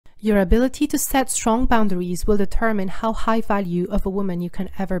Your ability to set strong boundaries will determine how high value of a woman you can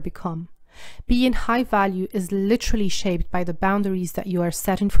ever become. Being high value is literally shaped by the boundaries that you are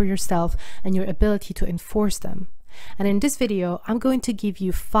setting for yourself and your ability to enforce them. And in this video, I'm going to give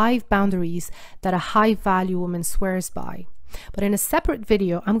you 5 boundaries that a high value woman swears by. But in a separate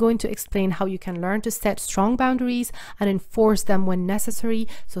video, I'm going to explain how you can learn to set strong boundaries and enforce them when necessary,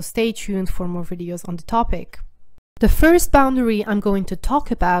 so stay tuned for more videos on the topic. The first boundary I'm going to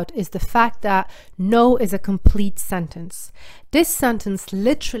talk about is the fact that no is a complete sentence. This sentence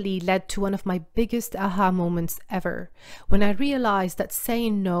literally led to one of my biggest aha moments ever, when I realized that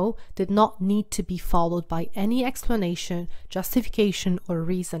saying no did not need to be followed by any explanation, justification, or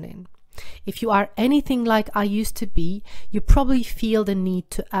reasoning. If you are anything like I used to be, you probably feel the need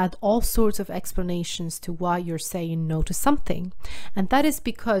to add all sorts of explanations to why you're saying no to something. And that is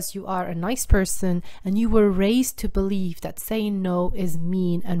because you are a nice person and you were raised to believe that saying no is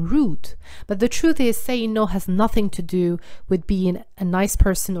mean and rude. But the truth is, saying no has nothing to do with being a nice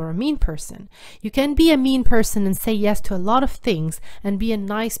person or a mean person. You can be a mean person and say yes to a lot of things, and be a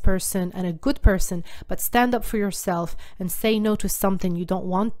nice person and a good person, but stand up for yourself and say no to something you don't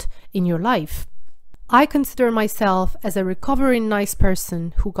want in your life. I consider myself as a recovering nice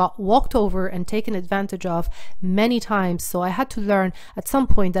person who got walked over and taken advantage of many times, so I had to learn at some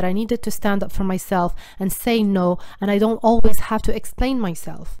point that I needed to stand up for myself and say no, and I don't always have to explain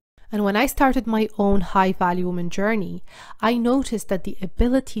myself. And when I started my own high value woman journey, I noticed that the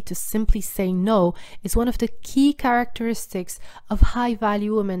ability to simply say no is one of the key characteristics of high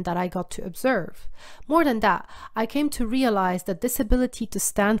value women that I got to observe. More than that, I came to realize that this ability to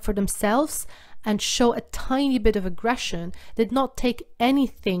stand for themselves and show a tiny bit of aggression did not take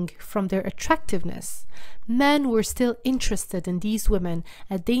anything from their attractiveness. Men were still interested in these women,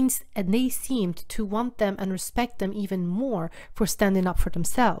 and they seemed to want them and respect them even more for standing up for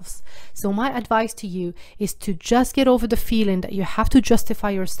themselves. So my advice to you is to just get over the feeling that you have to justify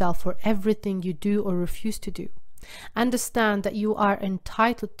yourself for everything you do or refuse to do. Understand that you are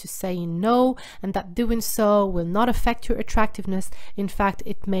entitled to saying no, and that doing so will not affect your attractiveness. In fact,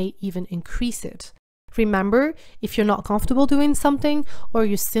 it may even increase it. Remember, if you're not comfortable doing something, or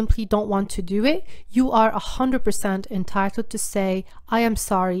you simply don't want to do it, you are 100% entitled to say, I am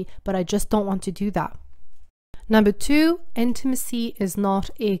sorry, but I just don't want to do that. Number 2, intimacy is not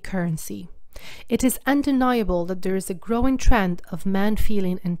a currency. It is undeniable that there is a growing trend of men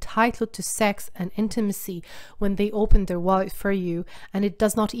feeling entitled to sex and intimacy when they open their wallet for you, and it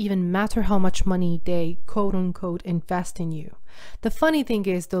does not even matter how much money they quote-unquote invest in you. The funny thing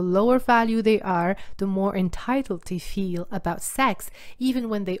is, the lower value they are, the more entitled they feel about sex, even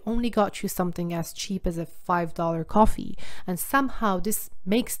when they only got you something as cheap as a $5 coffee, and somehow this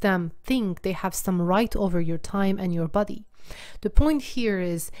makes them think they have some right over your time and your body. The point here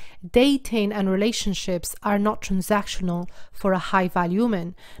is, dating and relationships are not transactional for a high value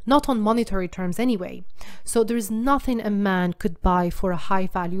woman, not on monetary terms anyway. So there is nothing a man could buy for a high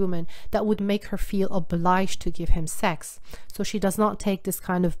value woman that would make her feel obliged to give him sex. So she does not take this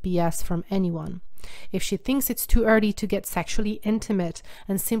kind of BS from anyone. If she thinks it's too early to get sexually intimate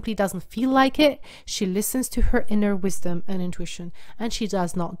and simply doesn't feel like it, she listens to her inner wisdom and intuition, and she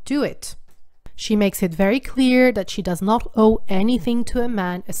does not do it. She makes it very clear that she does not owe anything to a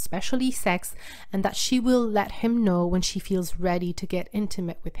man, especially sex, and that she will let him know when she feels ready to get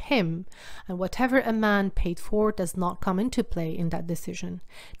intimate with him. And whatever a man paid for does not come into play in that decision.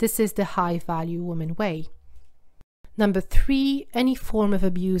 This is the high value woman way. Number 3, any form of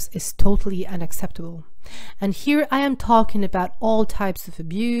abuse is totally unacceptable. And here I am talking about all types of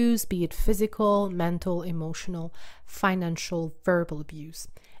abuse, be it physical, mental, emotional, financial, verbal abuse.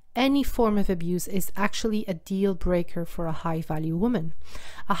 Any form of abuse is actually a deal breaker for a high value woman.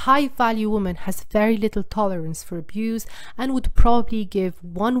 A high value woman has very little tolerance for abuse and would probably give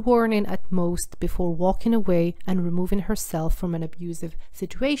one warning at most before walking away and removing herself from an abusive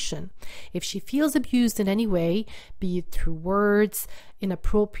situation. If she feels abused in any way, be it through words,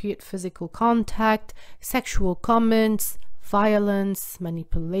 inappropriate physical contact, sexual comments, violence,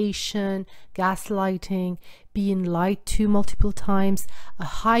 manipulation, gaslighting, being lied to multiple times, a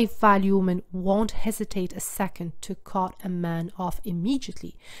high value woman won't hesitate a second to cut a man off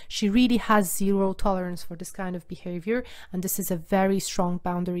immediately. She really has zero tolerance for this kind of behavior, and this is a very strong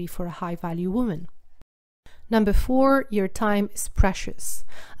boundary for a high value woman. Number 4, your time is precious.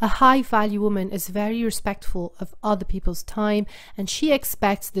 A high value woman is very respectful of other people's time, and she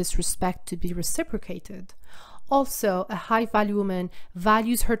expects this respect to be reciprocated. Also, a high value woman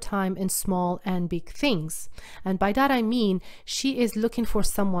values her time in small and big things. And by that I mean she is looking for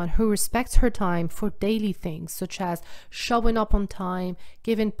someone who respects her time for daily things, such as showing up on time,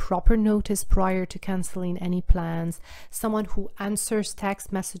 giving proper notice prior to canceling any plans, someone who answers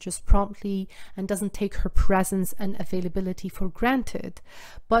text messages promptly and doesn't take her presence and availability for granted.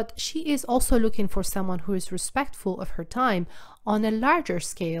 But she is also looking for someone who is respectful of her time on a larger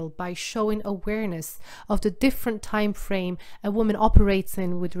scale by showing awareness of the different time frame a woman operates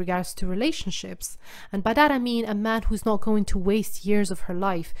in with regards to relationships. And by that I mean a man who's not going to waste years of her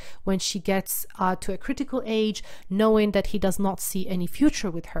life when she gets to a critical age, knowing that he does not see any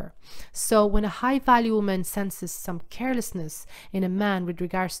future with her. So when a high value woman senses some carelessness in a man with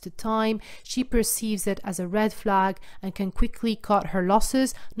regards to time, she perceives it as a red flag and can quickly cut her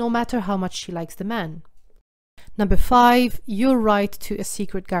losses, no matter how much she likes the man. Number 5, your right to a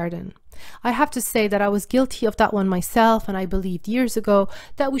secret garden. I have to say that I was guilty of that one myself, and I believed years ago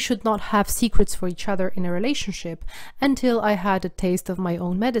that we should not have secrets for each other in a relationship until I had a taste of my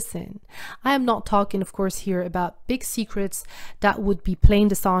own medicine. I am not talking, of course, here about big secrets that would be plain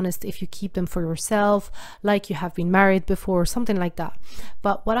dishonest if you keep them for yourself, like you have been married before, something like that.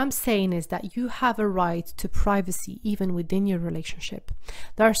 But what I'm saying is that you have a right to privacy even within your relationship.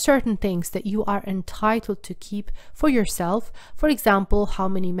 There are certain things that you are entitled to keep for yourself. For example, how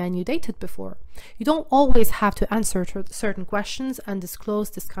many men you dated before. You don't always have to answer certain questions and disclose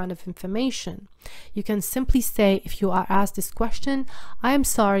this kind of information. You can simply say, if you are asked this question, I am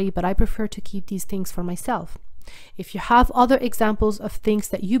sorry, but I prefer to keep these things for myself. If you have other examples of things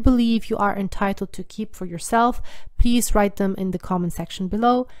that you believe you are entitled to keep for yourself, please write them in the comment section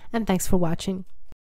below, and thanks for watching.